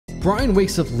Brian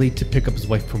wakes up late to pick up his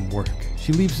wife from work.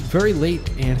 She leaves very late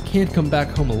and can't come back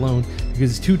home alone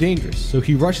because it's too dangerous, so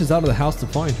he rushes out of the house to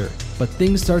find her. But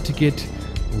things start to get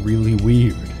really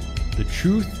weird. The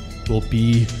truth will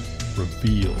be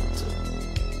revealed.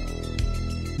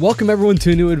 Welcome everyone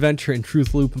to a new adventure in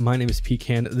Truth Loop. My name is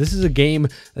Pecan. This is a game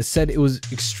that said it was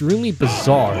extremely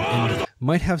bizarre and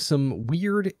might have some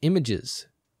weird images.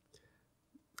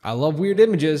 I love weird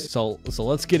images, so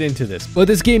let's get into this. But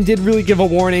this game did really give a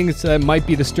warning, so it might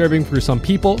be disturbing for some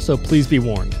people, so please be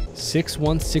warned.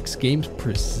 616 Games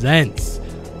presents.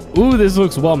 Ooh, this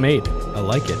looks well made. I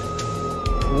like it.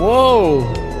 Whoa!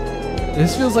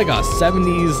 This feels like a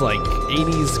 70s, like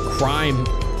 80s crime.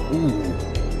 Ooh.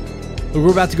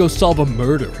 We're about to go solve a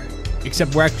murder.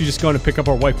 Except we're actually just going to pick up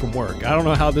our wife from work. I don't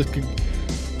know how this could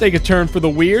take a turn for the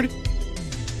weird.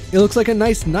 It looks like a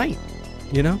nice night,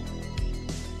 you know?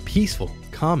 Peaceful,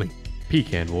 calming.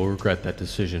 Pecan will regret that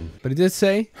decision. But it did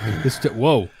say this.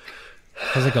 Whoa,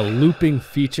 has like a looping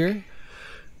feature.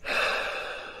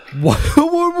 What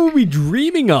were we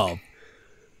dreaming of?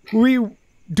 Were we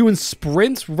doing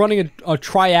sprints, running a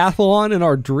triathlon in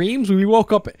our dreams? We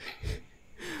woke up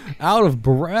out of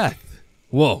breath.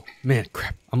 Whoa, man,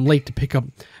 crap! I'm late to pick up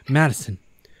Madison.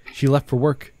 She left for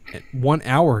work 1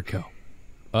 hour ago.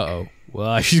 Uh-oh.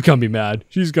 Well, she's gonna be mad.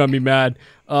 She's gonna be mad.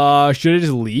 Should I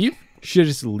just leave? Should I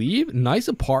just leave? Nice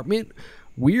apartment.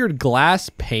 Weird glass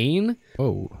pane.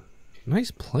 Oh,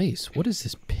 nice place. What is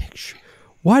this picture?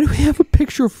 Why do we have a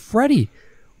picture of Freddy?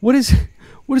 What is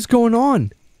going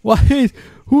on?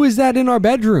 Who is that in our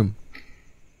bedroom?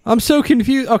 I'm so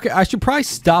confused. Okay, I should probably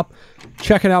stop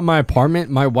checking out my apartment.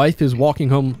 My wife is walking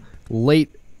home late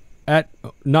at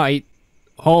night.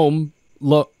 Home.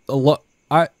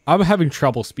 I'm having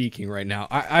trouble speaking right now.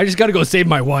 I just gotta go save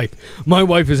my wife. My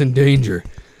wife is in danger.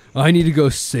 I need to go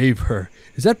save her.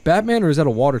 Is that Batman or is that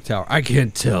a water tower? I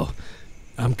can't tell.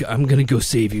 I'm gonna go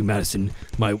save you, Madison.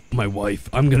 My wife.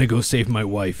 I'm gonna go save my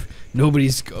wife.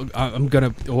 I'm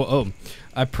gonna. Oh,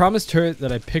 I promised her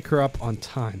that I'd pick her up on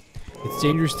time. It's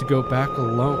dangerous to go back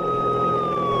alone.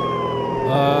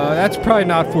 That's probably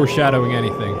not foreshadowing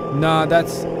anything. Nah,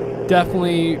 that's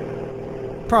definitely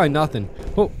probably nothing.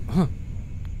 Oh, huh.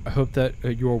 I hope that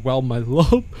you are well, my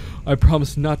love. I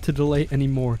promise not to delay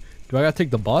anymore. Do I gotta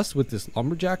take the bus with this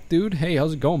lumberjack dude? Hey,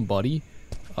 how's it going, buddy?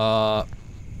 You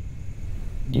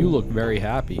look very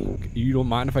happy. You don't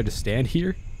mind if I just stand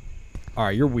here?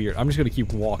 Alright, you're weird. I'm just gonna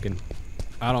keep walking.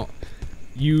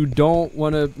 You don't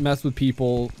want to mess with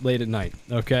people late at night,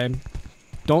 okay?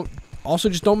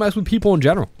 Just don't mess with people in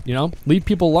general, you know? Leave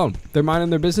people alone. They're minding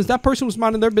their business. That person was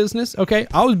minding their business, okay?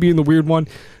 I was being the weird one,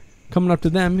 coming up to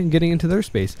them and getting into their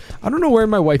space. I don't know where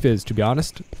my wife is, to be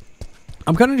honest.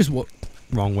 I'm kind of just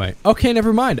wrong way. Okay,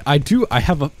 never mind. I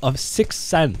have a sixth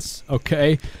sense,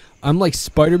 okay? I'm like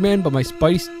Spider-Man, but my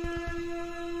Spidey...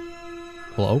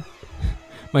 Hello?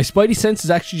 My Spidey sense is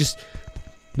actually just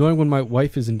knowing when my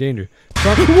wife is in danger.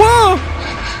 Whoa!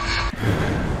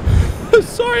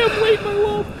 Sorry I'm late, my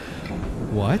love.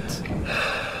 What?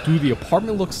 Dude, the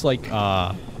apartment looks like,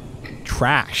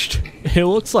 trashed. It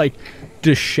looks like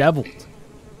disheveled.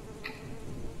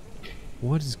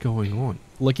 What is going on?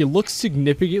 Like, it looks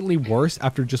significantly worse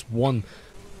after just one.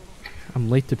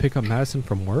 I'm late to pick up Madison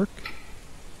from work.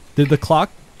 Did the clock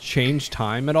change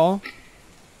time at all?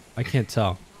 I can't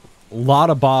tell. A lot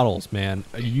of bottles, man.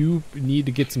 You need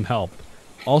to get some help.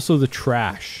 Also the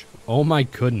trash. Oh my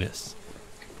goodness.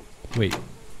 Wait.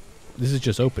 This is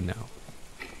just open now.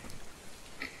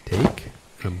 Take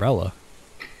an umbrella.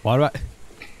 Why do I...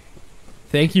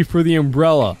 Thank you for the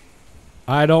umbrella.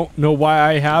 I don't know why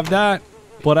I have that,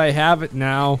 but I have it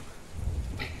now.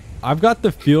 I've got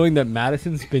the feeling that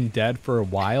Madison's been dead for a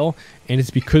while, and it's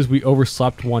because we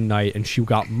overslept one night and she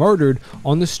got murdered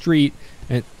on the street.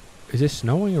 And is it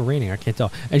snowing or raining? I can't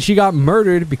tell. And she got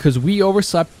murdered because we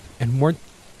overslept and weren't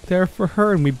there for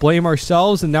her, and we blame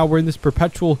ourselves, and now we're in this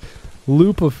perpetual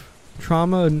loop of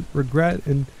trauma and regret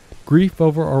and grief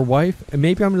over our wife. And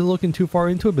maybe I'm looking too far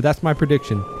into it, but that's my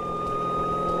prediction.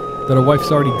 That our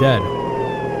wife's already dead.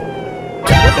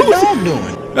 What the dog doing?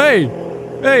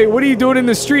 Hey, what are you doing in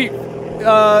the street?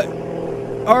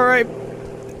 Alright.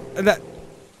 That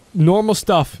normal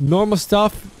stuff.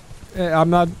 I'm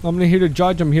not here to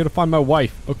judge. I'm here to find my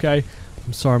wife, okay?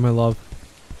 I'm sorry, my love.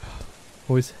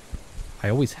 I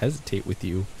always hesitate with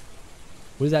you.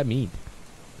 What does that mean?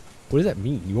 What does that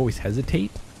mean? You always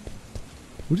hesitate?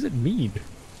 What does it mean?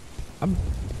 I'm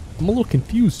a little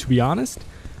confused, to be honest.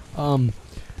 But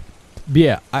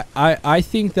yeah, I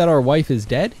think that our wife is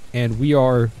dead, and we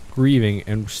are grieving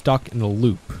and stuck in a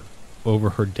loop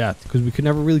over her death because we could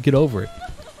never really get over it.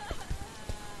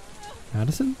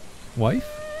 Madison? Wife?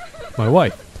 My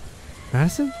wife.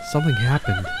 Madison? Something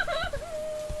happened.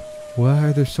 Why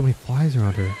are there so many flies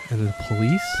around her? And the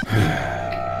police?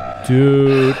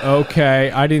 Dude,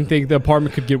 okay. I didn't think the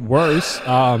apartment could get worse.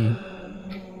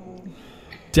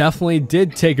 Definitely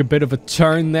did take a bit of a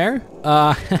turn there.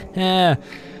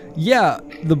 Yeah,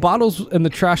 the bottles and the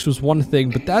trash was one thing,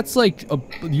 but that's like,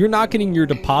 you're not getting your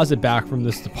deposit back from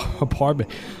this apartment.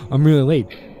 I'm really late.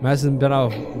 Madison's been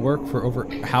out of work for over,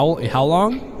 how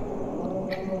long?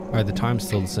 Alright, the time's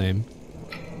still the same.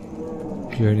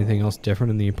 Is there anything else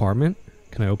different in the apartment?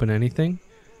 Can I open anything?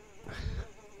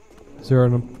 Is there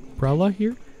an umbrella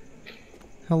here?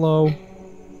 Hello?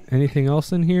 Anything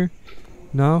else in here?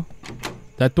 No?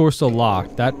 That door's still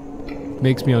locked. That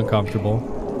makes me uncomfortable.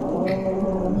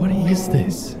 What is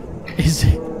this? Is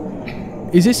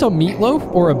this a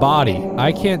meatloaf or a body?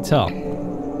 I can't tell.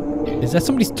 Is that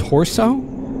somebody's torso?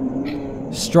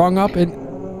 Strung up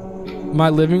in my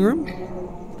living room?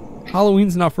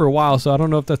 Halloween's not for a while, so I don't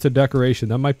know if that's a decoration.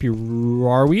 That might be...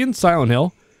 Are we in Silent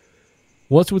Hill?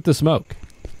 What's with the smoke?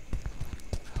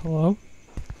 Hello?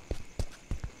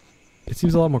 It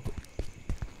seems a lot more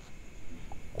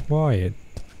quiet.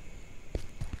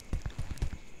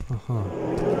 Uh-huh.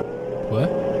 What?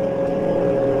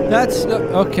 That's...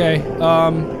 okay.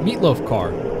 Meatloaf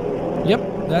car.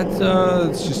 Yep, that's,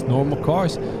 it's just normal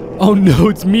cars. Oh no,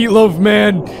 it's Meatloaf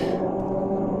Man!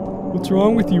 What's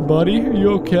wrong with you, buddy? Are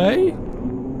you okay?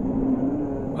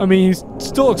 I mean, he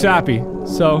still looks happy,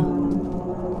 so...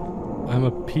 I'm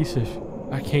a piece of...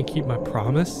 I can't keep my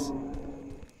promise?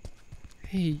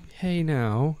 Hey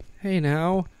now. Hey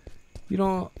now. You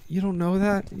don't know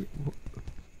that?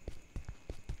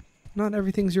 Not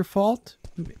everything's your fault?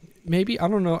 Maybe? I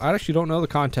don't know. I actually don't know the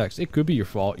context. It could be your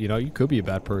fault, you know? You could be a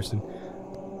bad person.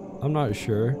 I'm not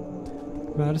sure.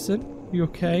 Madison, you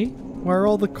okay? Why are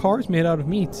all the cars made out of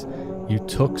meats? You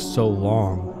took so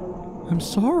long. I'm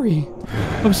sorry.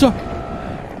 I'm sorry.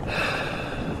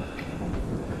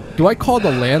 Do I call the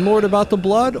landlord about the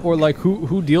blood, or like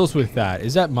who deals with that?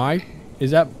 Is that my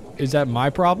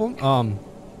problem?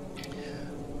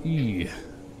 Yeah.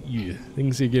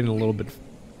 Things are getting a little bit.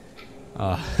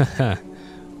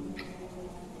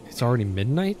 It's already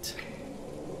midnight.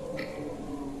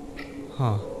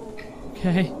 Huh.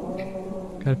 Okay.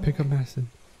 Gotta pick up Madison.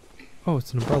 Oh,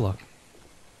 it's an umbrella.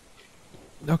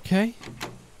 Okay.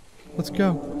 Let's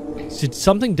go. So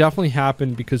something definitely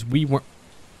happened because we weren't...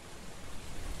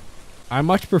 I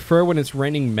much prefer when it's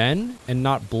raining men and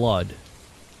not blood.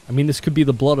 I mean, this could be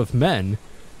the blood of men,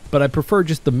 but I prefer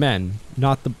just the men,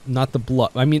 not the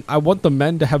blood. I mean, I want the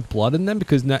men to have blood in them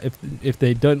because if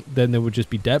they don't, then they would just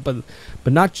be dead. But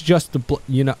not just the blood.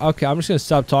 You know. Okay, I'm just gonna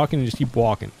stop talking and just keep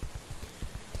walking.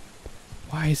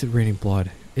 Why is it raining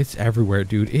blood? It's everywhere,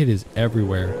 dude. It is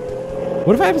everywhere.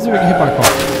 What if I happen to get hit by a car?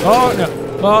 Oh no.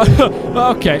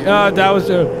 Oh, okay. That was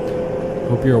a.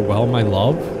 Hope you're well, my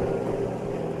love.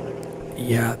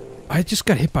 Yeah, I just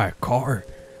got hit by a car.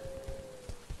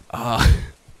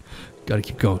 Gotta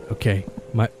keep going. Okay,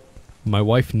 my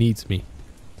wife needs me.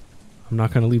 I'm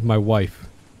not gonna leave my wife.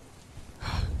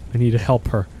 I need to help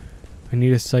her. I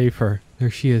need to save her. There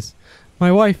she is.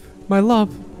 My wife, my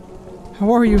love.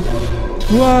 How are you?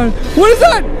 What is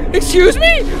that? Excuse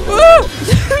me?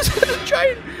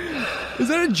 Is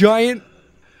that a giant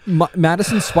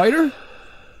Madison spider?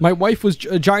 My wife was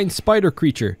a giant spider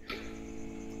creature.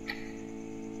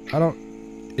 I don't...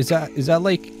 Is that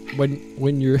like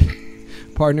when your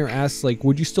partner asks, like,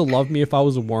 would you still love me if I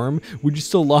was a worm? Would you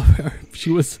still love her if she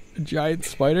was a giant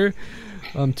spider?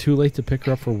 I'm too late to pick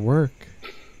her up for work.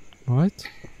 What?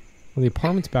 Well, the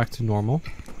apartment's back to normal.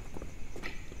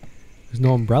 There's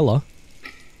no umbrella.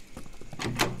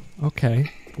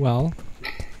 Okay, well,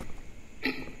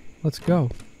 let's go.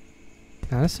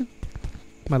 Madison?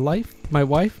 My life? My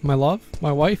wife? My love?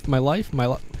 My wife? My life? My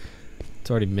love? It's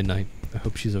already midnight. I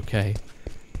hope she's okay.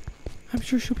 I'm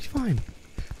sure she'll be fine.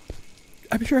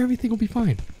 I'm sure everything will be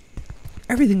fine.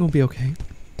 Everything will be okay.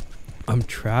 I'm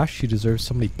trash. She deserves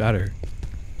somebody better.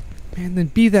 Man, then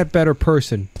be that better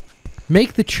person.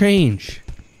 Make the change.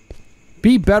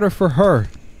 Be better for her.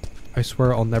 I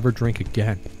swear I'll never drink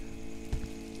again.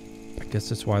 I guess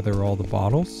that's why there are all the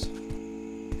bottles.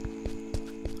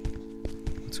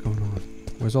 What's going on?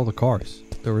 Where's all the cars?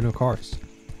 There were no cars.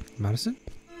 Madison?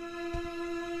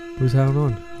 What's going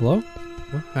on? Hello?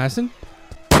 What? Madison?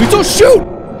 Please don't shoot!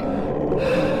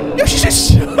 No, she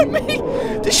just shot me!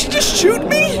 Did she just shoot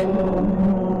me?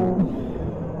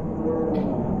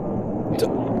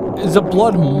 Is the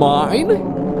blood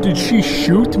mine? Did she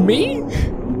shoot me?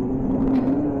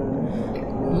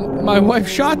 My wife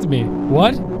shot me.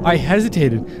 What? I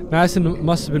hesitated. Madison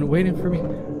must have been waiting for me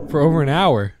for over an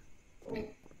hour.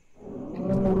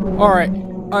 All right.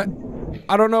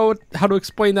 I don't know how to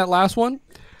explain that last one.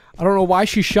 I don't know why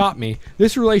she shot me.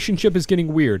 This relationship is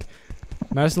getting weird.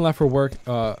 Madison left for work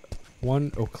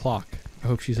 1 o'clock. I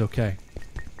hope she's okay.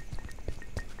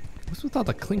 What's with all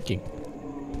the clinking?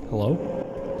 Hello?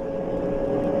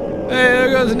 Hey,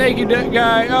 there goes a naked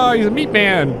guy. Oh, he's a meat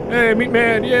man. Hey, meat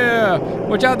man, yeah.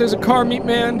 Watch out, there's a car, meat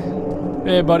man.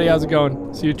 Hey, buddy, how's it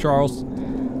going? See you, Charles.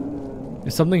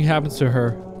 If something happens to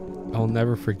her, I'll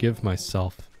never forgive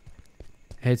myself.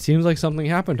 Hey, it seems like something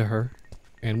happened to her,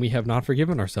 and we have not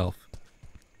forgiven ourselves.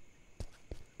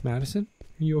 Madison,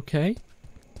 are you okay?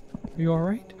 Are you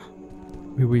alright?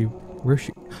 Wait, where's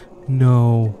she?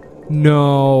 No.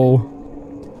 No.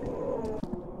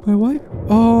 My wife?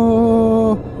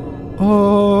 Oh,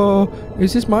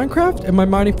 is this Minecraft? Am I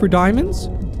mining for diamonds?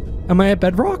 Am I at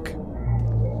Bedrock?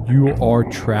 You are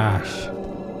trash.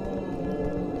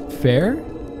 Fair?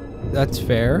 That's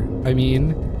fair. I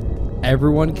mean,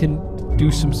 everyone can do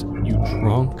some... You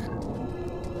drunk?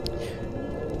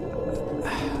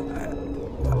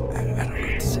 I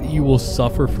don't say you will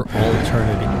suffer for all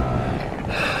eternity.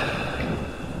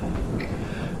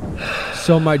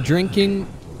 So my drinking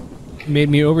made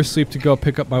me oversleep to go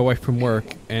pick up my wife from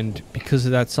work, and because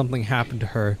of that, something happened to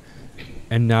her,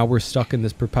 and now we're stuck in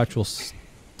this perpetual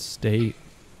state.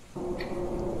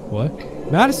 What?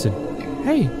 Madison!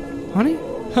 Hey, honey?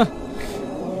 Huh.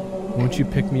 Won't you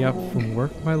pick me up from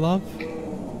work, my love?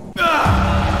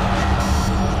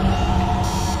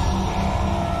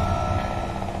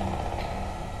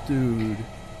 Dude.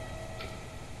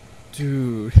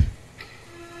 Dude.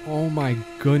 Oh my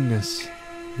goodness.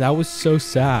 That was so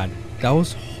sad. That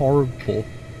was horrible.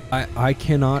 I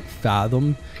cannot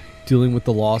fathom dealing with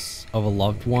the loss of a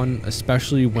loved one,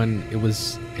 especially when it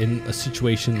was in a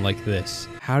situation like this.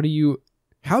 How do you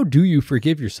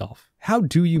forgive yourself? How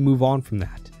do you move on from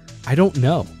that? I don't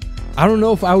know. I don't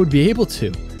know if I would be able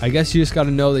to. I guess you just got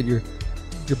to know that your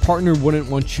partner wouldn't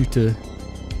want you to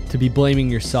be blaming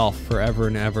yourself forever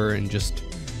and ever and just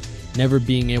never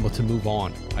being able to move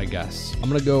on, I guess. I'm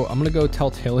gonna go tell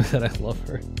Taylor that I love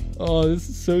her. Oh, this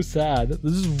is so sad.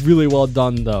 This is really well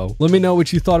done, though. Let me know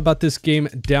what you thought about this game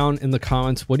down in the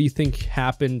comments. What do you think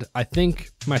happened? I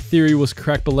think my theory was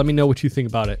correct, but let me know what you think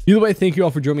about it. Either way, thank you all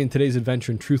for joining me in today's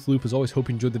adventure in Truth Loop. As always, hope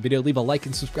you enjoyed the video. Leave a like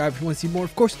and subscribe if you want to see more.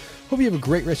 Of course, hope you have a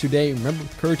great rest of your day. Remember,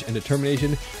 with courage and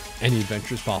determination, any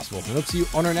adventure is possible. And I hope to see you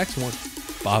on our next one.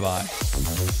 Bye-bye.